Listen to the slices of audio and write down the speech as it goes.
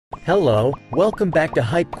Hello, welcome back to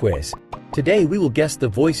Hype Quiz. Today we will guess the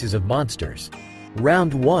voices of monsters.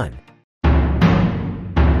 Round 1.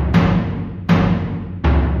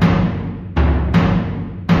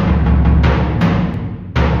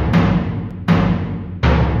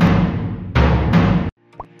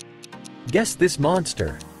 Guess this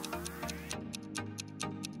monster.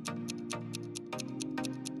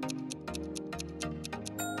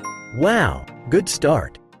 Wow, good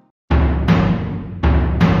start.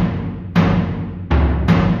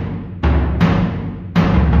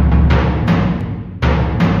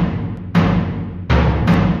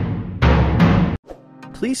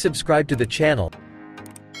 Please subscribe to the channel.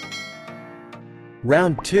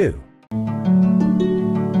 Round 2.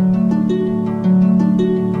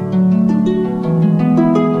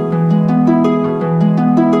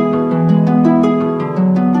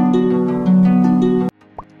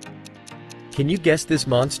 Can you guess this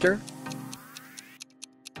monster?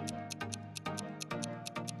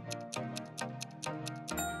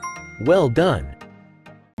 Well done.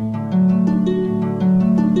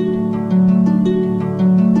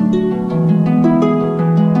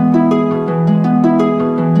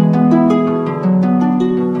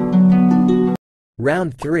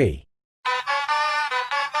 Round 3.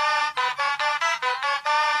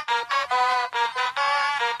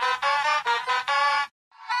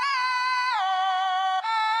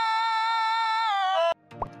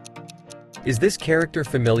 Is this character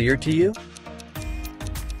familiar to you?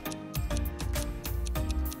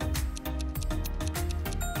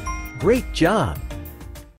 Great job!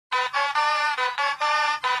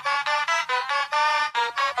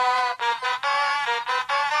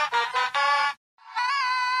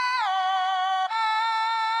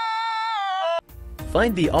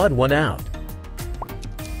 Find the odd one out.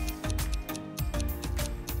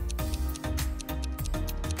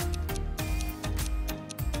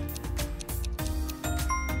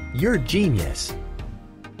 You're genius.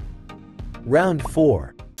 Round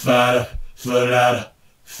 4. Fada, fada,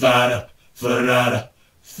 fada, fada, fada,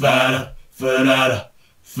 fada, fada,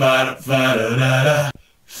 fada,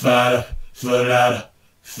 fada, fada,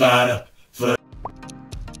 fada, fada.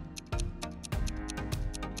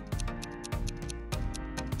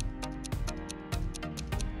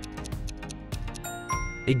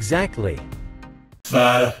 Exactly.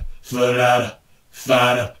 Fada, fada,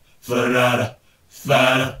 fada, fada,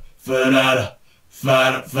 fada, fada,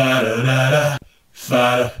 fada, fada,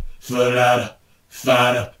 fada, fada,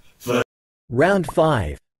 fada, fada. Round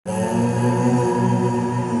 5.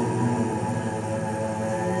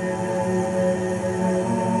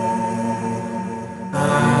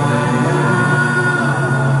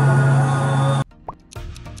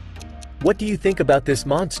 What do you think about this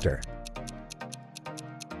monster?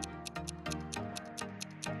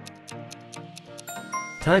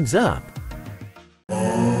 Time's up.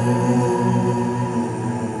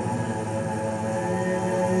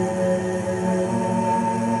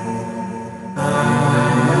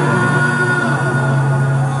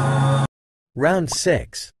 Round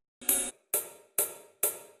 6.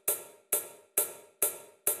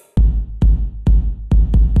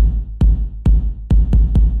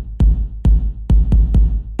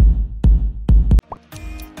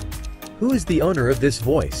 Who is the owner of this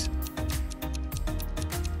voice?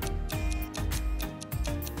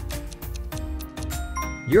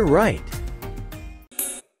 You're right.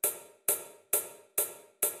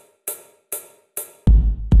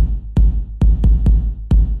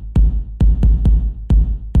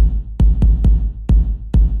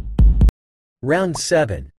 Round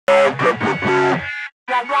 7.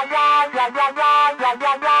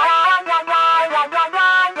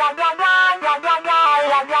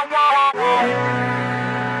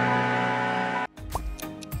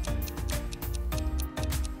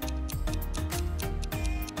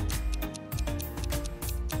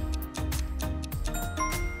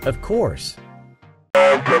 Of course.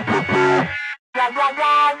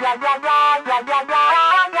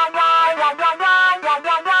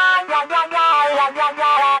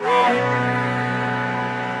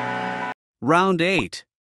 Round 8.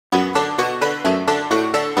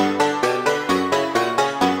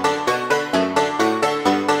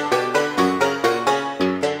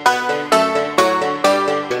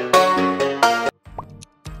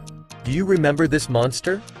 Do you remember this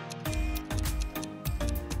monster?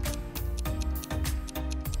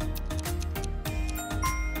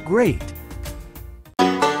 Great!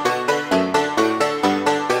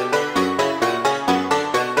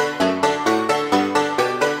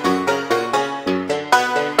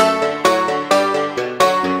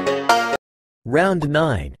 Round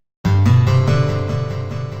 9.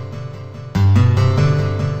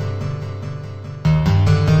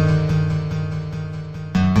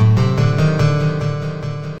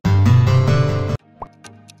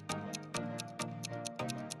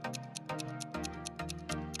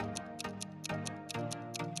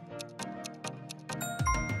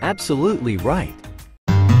 Absolutely right.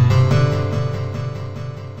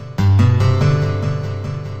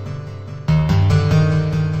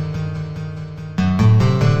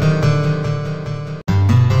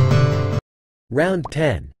 Round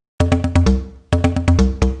 10.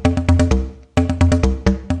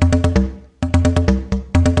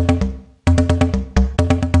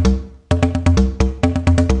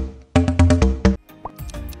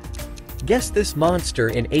 Guess this monster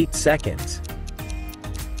in 8 seconds.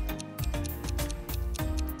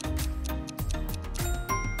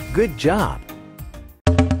 Good job.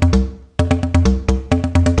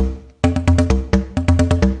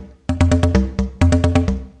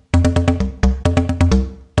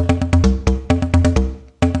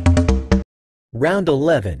 Round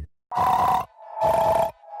 11.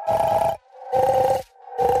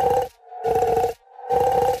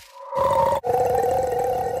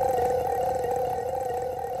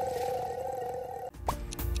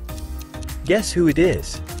 Guess who it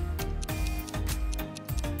is?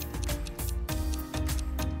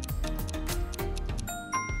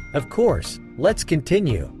 Of course, let's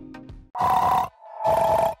continue.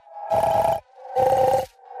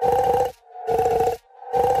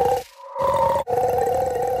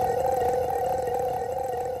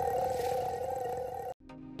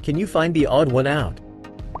 Can you find the odd one out?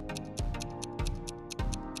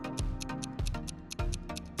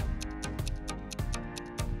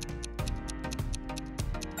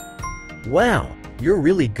 Wow, you're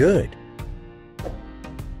really good.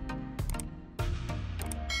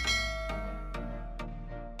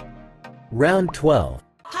 Round 12.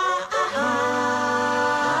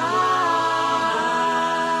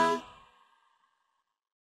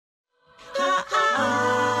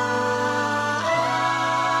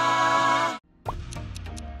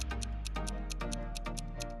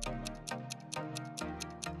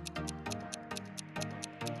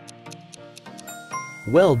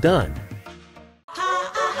 Well done.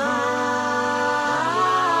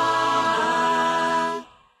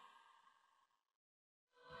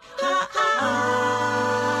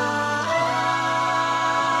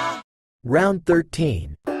 Round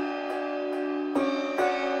 13.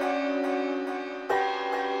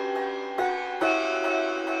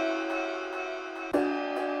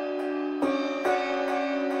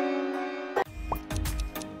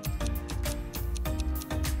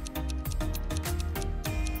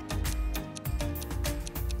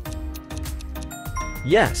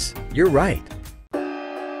 Yes, you're right.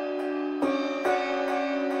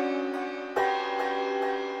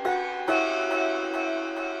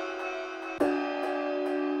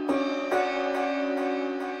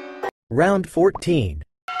 Round 14.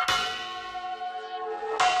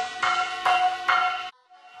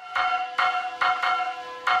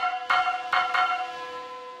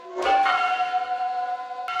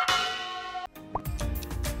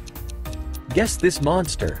 Guess this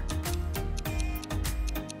monster.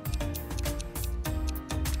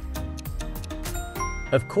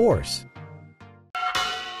 Of course.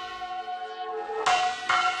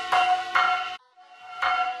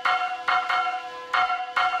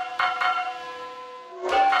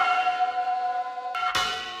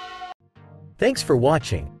 Thanks for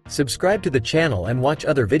watching. Subscribe to the channel and watch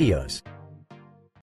other videos.